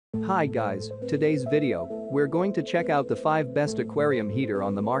Hi guys, today's video, we're going to check out the 5 best aquarium heater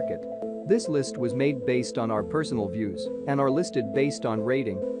on the market. This list was made based on our personal views and are listed based on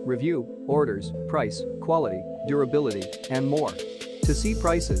rating, review, orders, price, quality, durability, and more. To see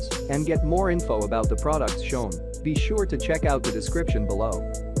prices and get more info about the products shown, be sure to check out the description below.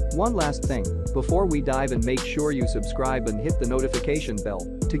 One last thing, before we dive in, make sure you subscribe and hit the notification bell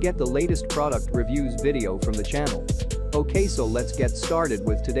to get the latest product reviews video from the channel. Okay, so let's get started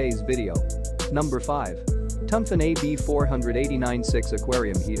with today's video. Number 5. TUNFAN AB489/6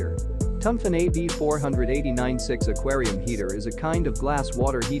 Aquarium Heater. TUNFAN AB489/6 Aquarium Heater is a kind of glass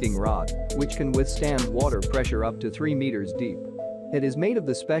water heating rod which can withstand water pressure up to 3 meters deep. It is made of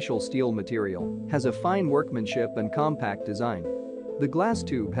the special steel material, has a fine workmanship and compact design. The glass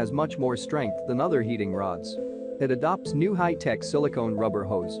tube has much more strength than other heating rods. It adopts new high-tech silicone rubber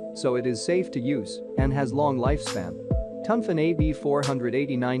hose, so it is safe to use and has long lifespan. TUNFAN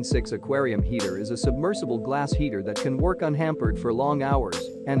AB489/6 Aquarium Heater is a submersible glass heater that can work unhampered for long hours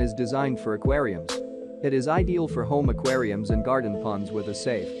and is designed for aquariums. It is ideal for home aquariums and garden ponds with a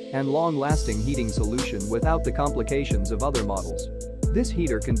safe and long-lasting heating solution without the complications of other models. This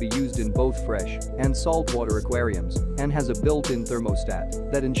heater can be used in both fresh and saltwater aquariums and has a built-in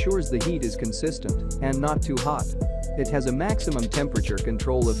thermostat that ensures the heat is consistent and not too hot. It has a maximum temperature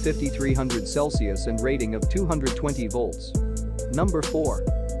control of 5300 Celsius and rating of 220 volts. Number 4.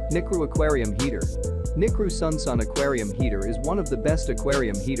 NICREW Aquarium Heater. NICREW SUNSUN Aquarium Heater is one of the best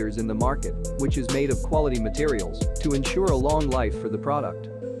aquarium heaters in the market, which is made of quality materials to ensure a long life for the product.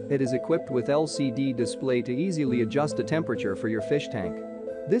 It is equipped with LCD display to easily adjust the temperature for your fish tank.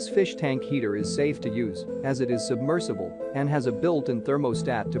 This fish tank heater is safe to use as it is submersible and has a built-in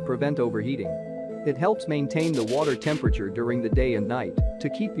thermostat to prevent overheating. It helps maintain the water temperature during the day and night to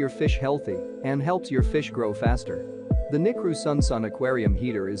keep your fish healthy and helps your fish grow faster. The NICREW SUNSUN Aquarium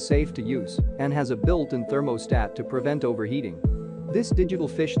Heater is safe to use and has a built-in thermostat to prevent overheating. This digital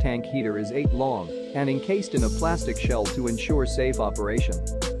fish tank heater is 8 long and encased in a plastic shell to ensure safe operation.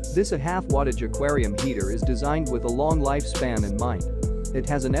 This half-wattage aquarium heater is designed with a long lifespan in mind. It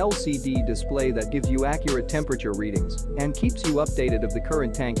has an LCD display that gives you accurate temperature readings and keeps you updated of the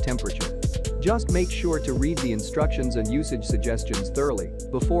current tank temperature. Just make sure to read the instructions and usage suggestions thoroughly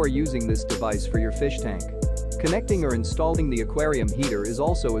before using this device for your fish tank. Connecting or installing the aquarium heater is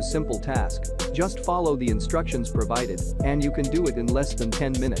also a simple task. Just follow the instructions provided and you can do it in less than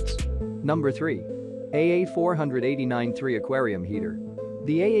 10 minutes. Number 3. AA489/3 Aquarium Heater.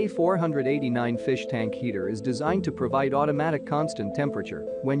 The AA489 fish tank heater is designed to provide automatic constant temperature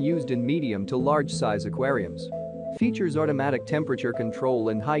when used in medium to large size aquariums. Features automatic temperature control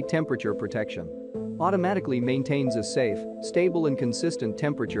and high temperature protection. Automatically maintains a safe, stable and consistent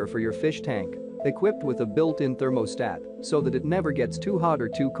temperature for your fish tank. Equipped with a built-in thermostat so that it never gets too hot or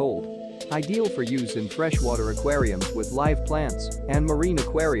too cold. Ideal for use in freshwater aquariums with live plants and marine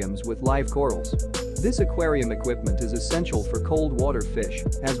aquariums with live corals. This aquarium equipment is essential for cold water fish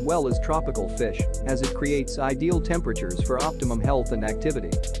as well as tropical fish as it creates ideal temperatures for optimum health and activity.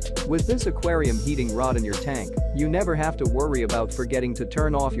 With this aquarium heating rod in your tank, you never have to worry about forgetting to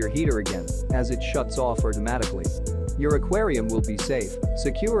turn off your heater again as it shuts off automatically. Your aquarium will be safe,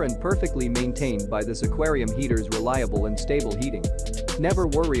 secure and perfectly maintained by this aquarium heater's reliable and stable heating. Never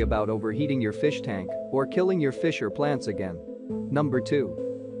worry about overheating your fish tank or killing your fish or plants again. Number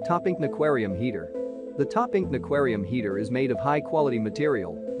 2. TOPINCN Aquarium Heater. The TOPINCN Aquarium Heater is made of high-quality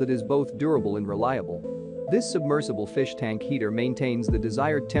material that is both durable and reliable. This submersible fish tank heater maintains the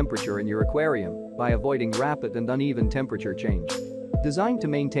desired temperature in your aquarium by avoiding rapid and uneven temperature change. Designed to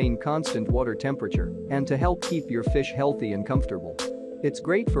maintain constant water temperature and to help keep your fish healthy and comfortable. It's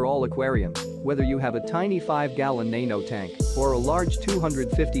great for all aquariums, whether you have a tiny 5-gallon nano tank or a large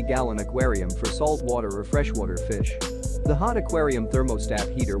 250-gallon aquarium for saltwater or freshwater fish. The hot aquarium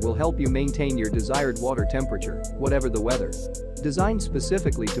thermostat heater will help you maintain your desired water temperature, whatever the weather. Designed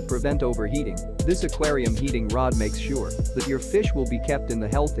specifically to prevent overheating, this aquarium heating rod makes sure that your fish will be kept in the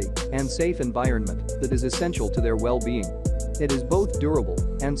healthy and safe environment that is essential to their well-being. It is both durable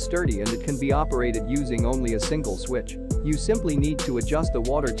and sturdy and it can be operated using only a single switch. You simply need to adjust the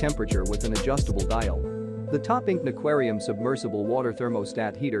water temperature with an adjustable dial. The TOPINCN Aquarium Submersible Water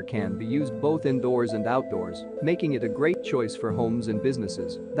Thermostat Heater can be used both indoors and outdoors, making it a great choice for homes and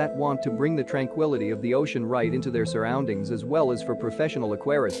businesses that want to bring the tranquility of the ocean right into their surroundings as well as for professional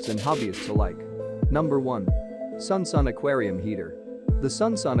aquarists and hobbyists alike. Number 1. SUNSUN Aquarium Heater. The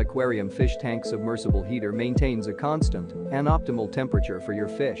SUNSUN Aquarium Fish Tank Submersible Heater maintains a constant and optimal temperature for your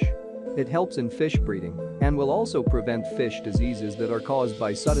fish. It helps in fish breeding and will also prevent fish diseases that are caused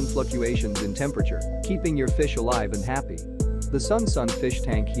by sudden fluctuations in temperature, keeping your fish alive and happy. The SUNSUN fish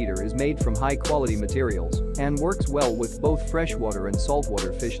tank heater is made from high-quality materials and works well with both freshwater and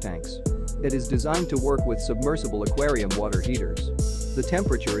saltwater fish tanks. It is designed to work with submersible aquarium water heaters. The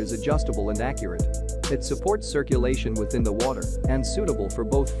temperature is adjustable and accurate. It supports circulation within the water and suitable for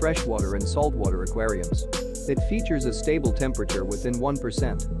both freshwater and saltwater aquariums. It features a stable temperature within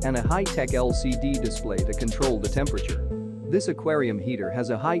 1% and a high-tech LCD display to control the temperature. This aquarium heater has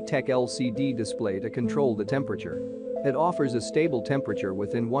a high-tech LCD display to control the temperature. It offers a stable temperature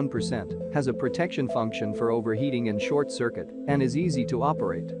within 1%, has a protection function for overheating and short circuit, and is easy to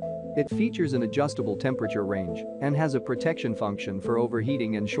operate. It features an adjustable temperature range and has a protection function for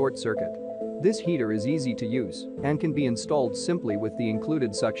overheating and short circuit. This heater is easy to use and can be installed simply with the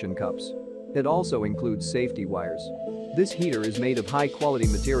included suction cups. It also includes safety wires. This heater is made of high-quality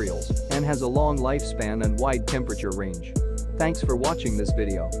materials and has a long lifespan and wide temperature range. Thanks for watching this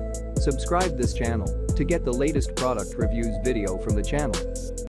video. Subscribe this channel to get the latest product reviews video from the channel.